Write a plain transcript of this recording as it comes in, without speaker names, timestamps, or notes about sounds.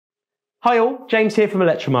Hi all, James here from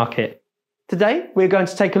ElectroMarket. Today we're going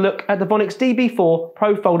to take a look at the Vonyx DB4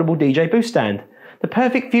 Pro Foldable DJ Boost Stand, the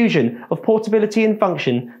perfect fusion of portability and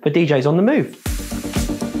function for DJs on the move.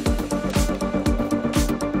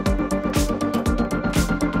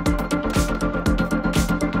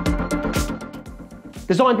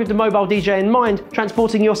 Designed with the mobile DJ in mind,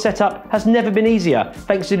 transporting your setup has never been easier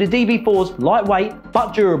thanks to the DB4's lightweight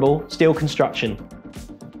but durable steel construction.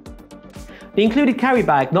 The included carry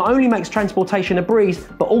bag not only makes transportation a breeze,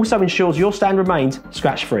 but also ensures your stand remains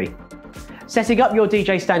scratch-free. Setting up your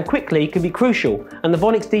DJ stand quickly can be crucial, and the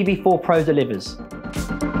Vonyx DB4 Pro delivers.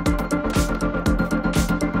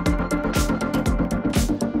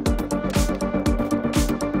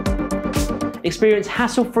 Experience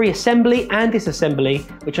hassle-free assembly and disassembly,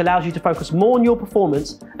 which allows you to focus more on your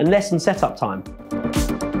performance and less on setup time.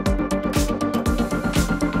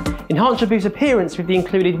 Enhance your boot's appearance with the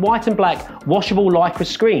included white and black washable lycra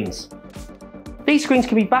screens. These screens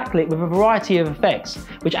can be backlit with a variety of effects,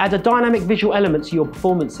 which add a dynamic visual element to your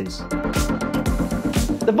performances.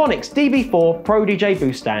 The Vonyx DB4 Pro DJ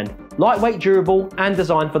Boost Stand, lightweight, durable and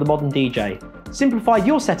designed for the modern DJ. Simplify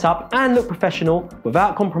your setup and look professional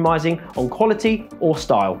without compromising on quality or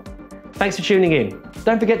style. Thanks for tuning in.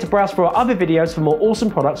 Don't forget to browse for our other videos for more awesome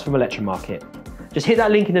products from ElectroMarket. Just hit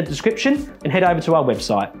that link in the description and head over to our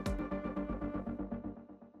website.